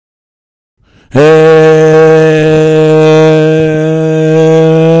Hey,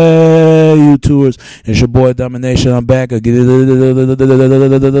 you tours. It's your boy Domination. I'm back again. The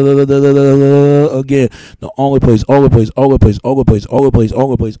only place, only place, only place, only place, only place,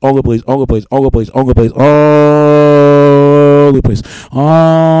 only place, only place, only place, only place, only place, only place,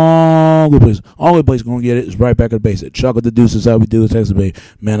 only place, only place gonna get it is right back at the basic. Chuck at the deuces, how we do it, Texas Bay.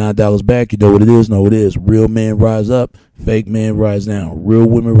 Man, $9 back. You know what it is, know what it is. Real men rise up, fake men rise down. Real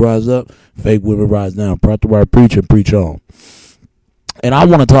women rise up, fake women rise down. Proper right preach and preach on. And I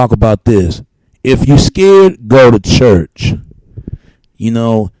want to talk about this. If you're scared, go to church. You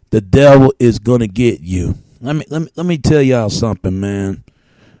know, the devil is gonna get you. Let me tell y'all something, man.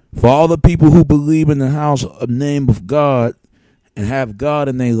 For all the people who believe in the house of name of God and have God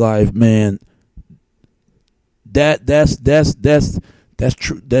in their life, man, that's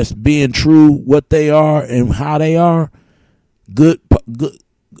true. That's being true. What they are and how they are. Good.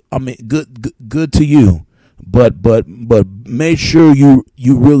 Good to you. But make sure you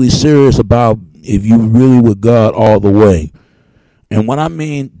really serious about if you really with God all the way. And what I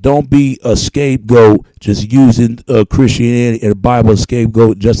mean, don't be a scapegoat just using Christianity and the Bible as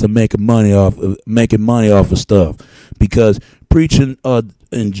scapegoat just to making money off of stuff. Because preaching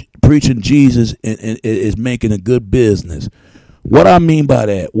Jesus is making a good business. What I mean by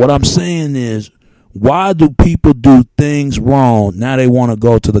that, what I'm saying is, why do people do things wrong? Now they want to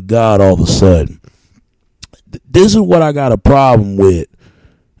go to the God all of a sudden. This is what I got a problem with.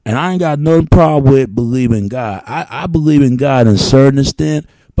 And I ain't got no problem with believing God. I believe in God in a certain extent,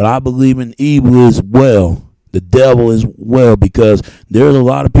 but I believe in evil as well. The devil as well, because there's a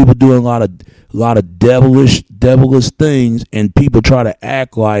lot of people doing a lot of devilish things, and people try to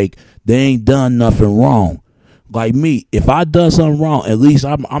act like they ain't done nothing wrong. Like me, if I done something wrong, at least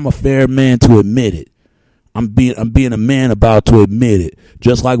I'm a fair man to admit it. I'm being a man about to admit it.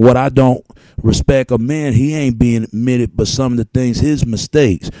 Just like what I don't respect a man, he ain't being admitted, but some of the things, his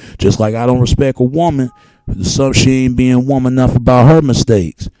mistakes. Just like I don't respect a woman, she ain't being woman enough about her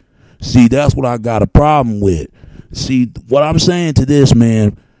mistakes. See, that's what I got a problem with. See, what I'm saying to this,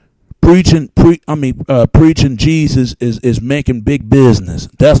 man, preaching Jesus is making big business.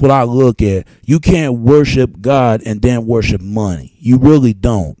 That's what I look at. You can't worship God and then worship money. You really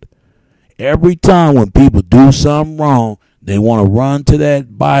don't. Every time when people do something wrong, they want to run to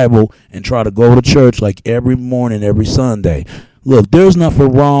that Bible and try to go to church like every morning, every Sunday. Look, there's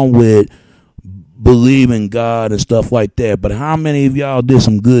nothing wrong with believing God and stuff like that, but how many of y'all did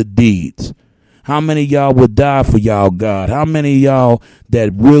some good deeds? How many of y'all would die for y'all God? How many of y'all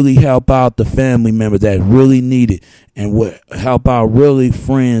that really help out the family members that really need it, and would help out really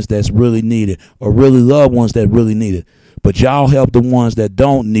friends that's really needed, or really loved ones that really need it? But y'all help the ones that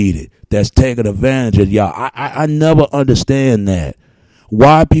don't need it, that's taking advantage of y'all. I never understand that.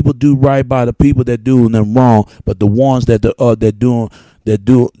 Why people do right by the people that doing them wrong, but the ones that the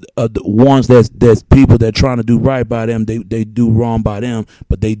ones that's people that trying to do right by them, they do wrong by them,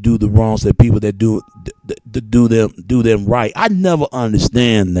 but they do the wrongs that people that do them right. I never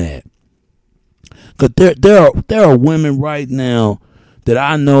understand that. Cause there are women right now that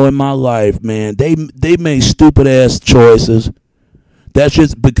I know in my life, man, they make stupid ass choices. That's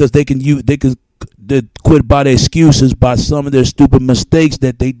just because they quit by their excuses by some of their stupid mistakes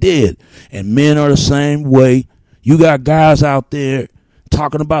that they did. And men are the same way. You got guys out there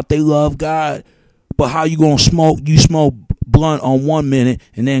talking about they love God, but how you gonna smoke? You smoke blunt on 1 minute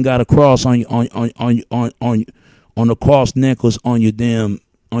and then got a cross on the cross necklace on your damn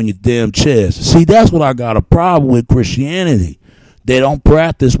chest. See, that's what I got a problem with Christianity. They don't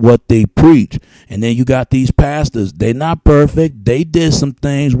practice what they preach. And then you got these pastors. They're not perfect. They did some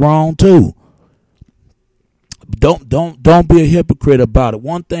things wrong too. Don't be a hypocrite about it.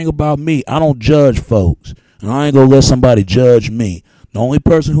 One thing about me, I don't judge folks. And I ain't gonna let somebody judge me. The only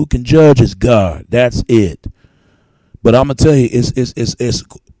person who can judge is God. That's it. But I'm gonna tell you, it's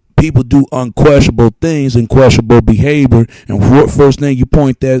people do unquestionable things and questionable behavior, and first thing you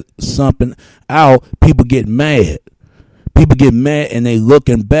point that something out, people get mad. People get mad and they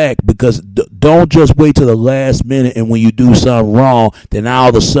looking back, because don't just wait till the last minute, and when you do something wrong, then all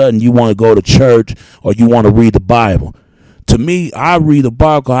of a sudden you want to go to church or you want to read the Bible. To me, I read the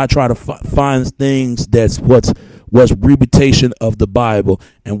Bible. I try to find things that's what's reputation of the Bible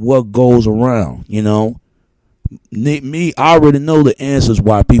and what goes around. You know, me, I already know the answers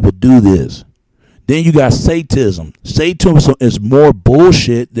why people do this. Then you got Satanism. Satanism is more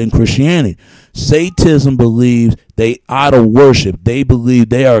bullshit than Christianity. Satanism believes they idol worship. They believe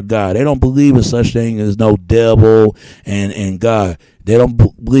they are God. They don't believe in such thing as no devil and God. They don't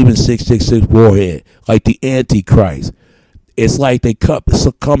believe in 666 warhead like the Antichrist. it's like they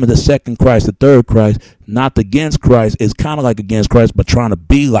succumb to the second Christ, the third Christ, not against Christ. It's kind of like against Christ, but trying to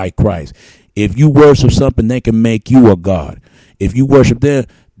be like Christ. If you worship something, they can make you a God. If you worship them,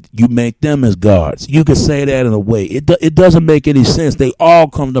 you make them as gods. You can say that in a way. It doesn't make any sense. They all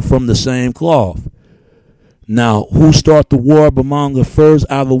come from the same cloth. Now, who start the war among the first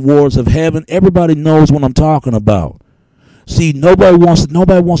out of the wars of heaven? Everybody knows what I'm talking about. See, nobody wants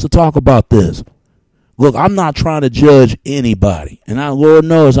to talk about this. Look, I'm not trying to judge anybody, and Lord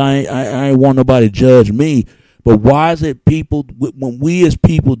knows I ain't want nobody to judge me. But why is it people, when we as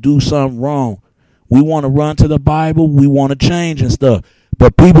people do something wrong, we want to run to the Bible, we want to change and stuff.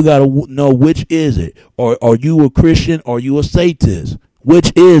 But people got to know, which is it? Or are you a Christian or are you a Satanist?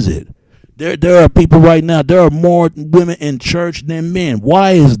 Which is it? There are people right now, there are more women in church than men.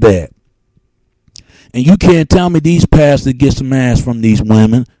 Why is that? And you can't tell me these pastors get some ass from these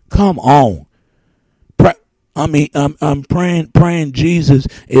women. Come on. I'm praying Jesus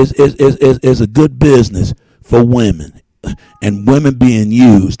is a good business for women and women being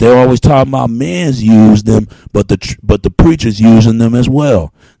used. They're always talking about men's use them, but the preachers using them as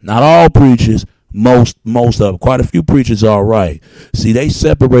well. Not all preachers, most of them. Quite a few preachers are right. See, they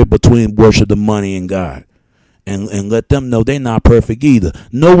separate between worship the money and God, and let them know they're not perfect either.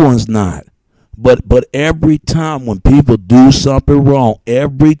 No one's not. But every time when people do something wrong,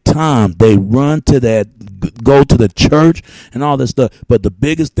 every time they run to that, go to the church and all this stuff. But the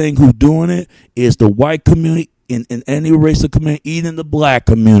biggest thing who's doing it is the white community in any race of community, even the black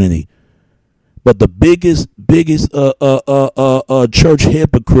community. But the biggest church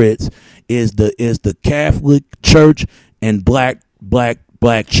hypocrites is the Catholic Church and black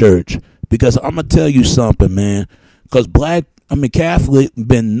church. Because I'm gonna tell you something, man. Because Catholic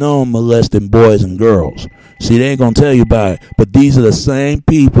been known molesting boys and girls. See, they ain't gonna tell you about it. But these are the same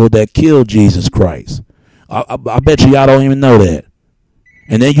people that killed Jesus Christ. I bet y'all don't even know that.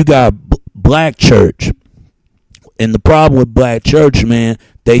 And then you got black church. And the problem with black church, man,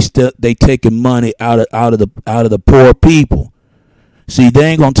 they taking money out of the poor people. See, they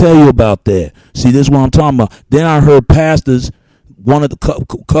ain't gonna tell you about that. See, this is what I'm talking about. Then I heard pastors, one of the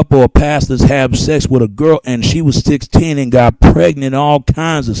couple of pastors have sex with a girl, and she was 16 and got pregnant and all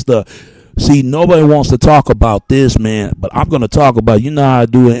kinds of stuff. See, nobody wants to talk about this, man, but I'm going to talk about it. You know how I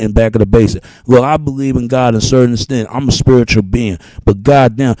do it in Back of the Basics. Well, I believe in God in a certain extent. I'm a spiritual being, but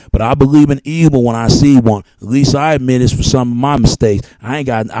goddamn, but I believe in evil when I see one. At least I admit it's for some of my mistakes. I ain't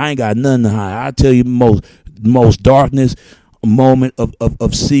got nothing to hide. I tell you most darkness moment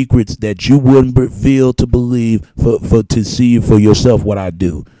of secrets that you wouldn't reveal to believe for to see for yourself what I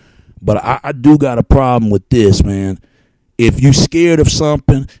do. But I do got a problem with this, man. If you scared of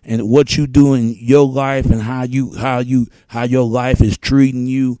something and what you do in your life and how your life is treating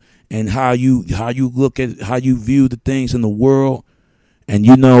you and how you look at how you view the things in the world, and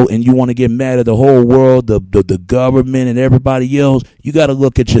you want to get mad at the whole world, the government and everybody else, you got to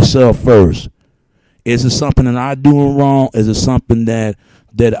look at yourself first. Is it something that I doing wrong? Is it something that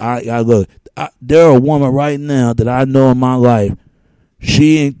I look? There are a woman right now that I know in my life.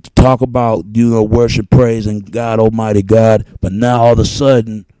 She ain't talk about, worship, praise, and God, Almighty God. But now all of a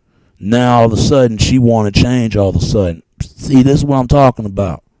sudden, she want to change all of a sudden. See, this is what I'm talking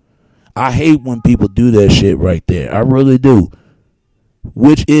about. I hate when people do that shit right there. I really do.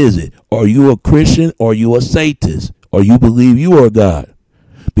 Which is it? Are you a Christian or are you a Satanist? Or you believe you are God?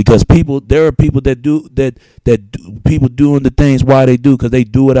 Because there are people that do people doing the things why they do, because they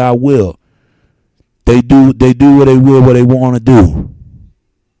do it at will. They do what they will, what they want to do.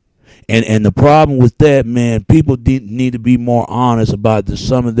 And the problem with that, man, people need to be more honest about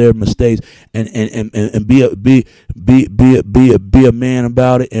some of their mistakes and be a man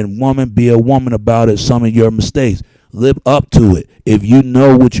about it, and be a woman about it. Some of your mistakes, live up to it. If you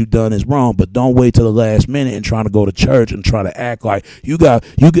know what you've done is wrong, but don't wait till the last minute and try to go to church and try to act like you get.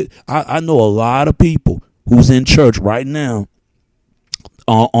 I know a lot of people who's in church right now.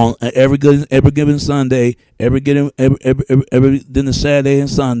 On every given Sunday, every Saturday and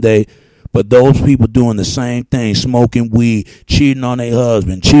Sunday, but those people doing the same thing, smoking weed, cheating on their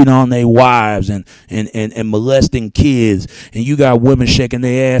husband, cheating on their wives, and molesting kids, and you got women shaking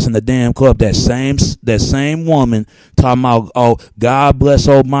their ass in the damn club. That same woman talking about, oh, God bless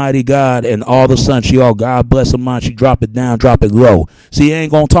Almighty God, and all of a sudden God bless Almighty, she drop it down, drop it low. See,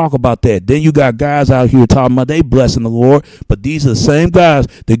 ain't gonna talk about that. Then you got guys out here talking about they blessing the Lord, but these are the same guys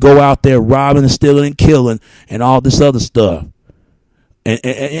that go out there robbing and stealing and killing and all this other stuff.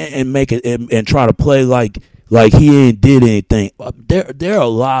 And make it and try to play like he ain't did anything. There are a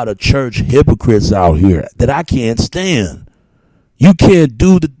lot of church hypocrites out here that I can't stand. You can't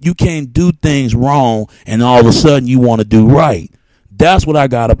do things wrong and all of a sudden you want to do right. That's what I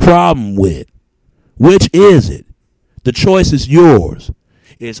got a problem with. Which is it? The choice is yours.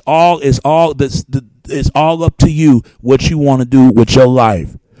 It's all up to you what you want to do with your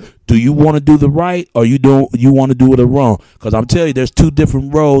life. Do you want to do the right, or you want to do the wrong? Because I'm telling you, there's two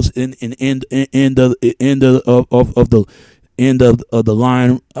different roads in the end of the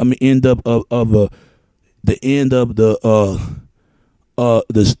line. I mean, the end of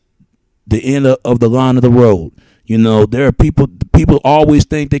the line of the road. You know, there are people always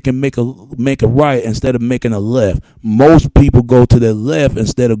think they can make a right instead of making a left. Most people go to the left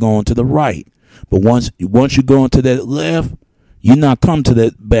instead of going to the right. But once you go into that left, you not come to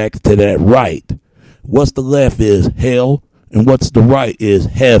that back to that right. What's the left is hell, and what's the right is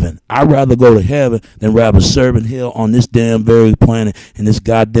heaven. I'd rather go to heaven than rather serve in hell on this damn very planet in this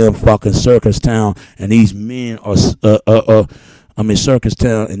goddamn fucking circus town. And these men are circus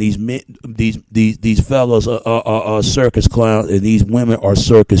town, and these men, these fellows are circus clowns, and these women are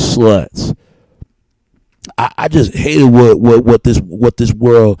circus sluts. I just hated what this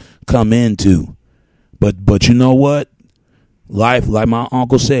world come into, but you know what? Life, like my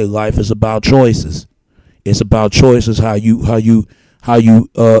uncle said, life is about choices. It's about choices. How you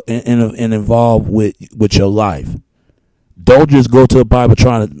involve with your life. Don't just go to the Bible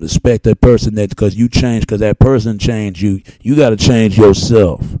trying to respect that person that because you changed, because that person changed you. You got to change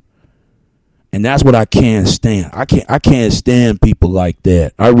yourself, and that's what I can't stand. I can't stand people like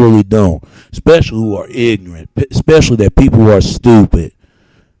that. I really don't, especially who are ignorant, especially that people who are stupid.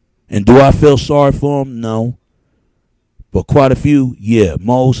 And do I feel sorry for them? No. But quite a few, yeah.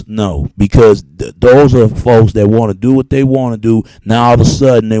 Most, no. Because those are folks that want to do what they want to do. Now all of a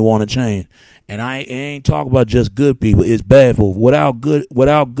sudden they want to change. And I ain't talking about just good people. It's bad folks. Without good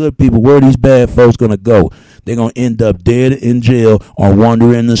people, where are these bad folks going to go? They're going to end up dead in jail or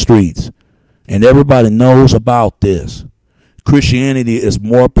wandering the streets. And everybody knows about this. Christianity is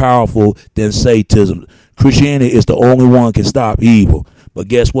more powerful than Satanism. Christianity is the only one can stop evil. But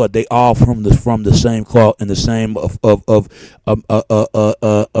guess what? They all from the same cloth and the same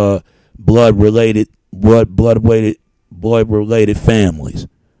blood related families.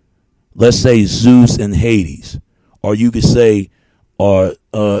 Let's say Zeus and Hades, or you could say, or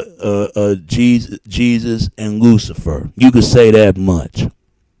Jesus and Lucifer. You could say that much.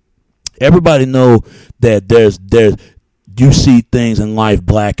 Everybody know that there's you see things in life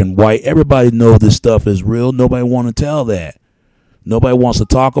black and white. Everybody know this stuff is real. Nobody want to tell that. Nobody wants to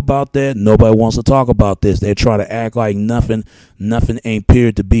talk about that. Nobody wants to talk about this. They're trying to act like nothing ain't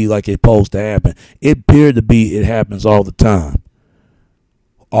appeared to be like it's supposed to happen. It appeared to be. It happens all the time.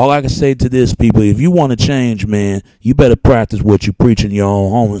 All I can say to this, people, if you want to change, man, you better practice what you preach in your own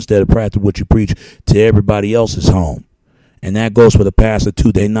home instead of practice what you preach to everybody else's home. And that goes for the pastor,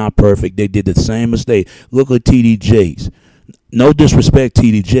 too. They're not perfect. They did the same mistake. Look at T.D. Jakes. No disrespect,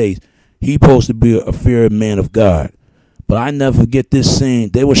 T.D. Jakes. He's supposed to be a feared man of God. But I never forget this scene.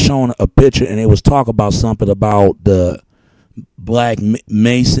 They were showing a picture, and they was talking about something about the black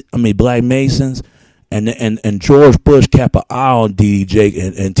Masons, and George Bush kept an eye on T.D.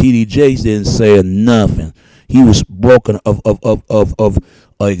 Jakes, and T.D. Jakes didn't say nothing. He was broken of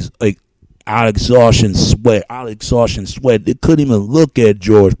out exhaustion sweat. They couldn't even look at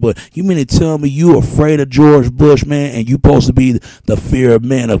George Bush. You mean to tell me you afraid of George Bush, man, and you supposed to be the feared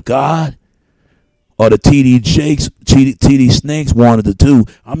man of God? Or the T.D. Jakes, T.D. Snakes, one of the two.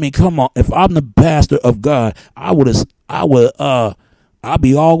 I mean, come on. If I'm the pastor of God, I'd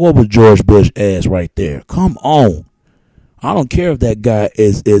be all over George Bush ass right there. Come on. I don't care if that guy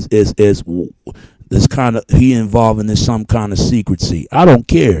is this kind of, he involved in some kind of secrecy. I don't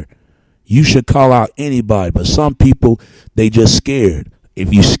care. You should call out anybody, but some people, they just scared.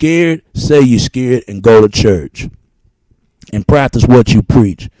 If you scared, say you scared and go to church and practice what you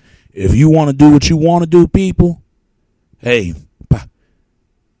preach. If you want to do what you want to do, people, hey,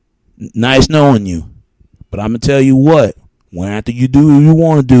 nice knowing you. But I'm going to tell you what, when after you do what you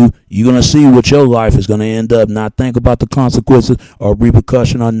want to do, you're going to see what your life is going to end up. Not think about the consequences or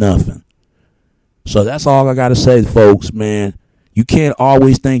repercussion or nothing. So that's all I got to say, folks, man. You can't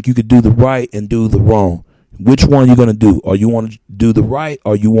always think you could do the right and do the wrong. Which one are you going to do? Or you want to do the right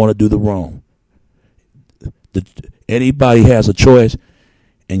or you want to do the wrong? Anybody has a choice.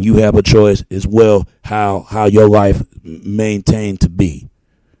 And you have a choice as well how your life maintain to be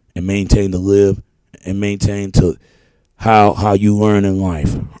and maintain to live and maintain to how you learn in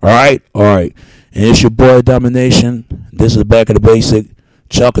life. All right. And it's your boy Domination. This is Back of the Basic.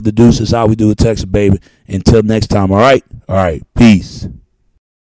 Chuck of the Deuce is how we do it, Texas, baby. Until next time. All right. Peace.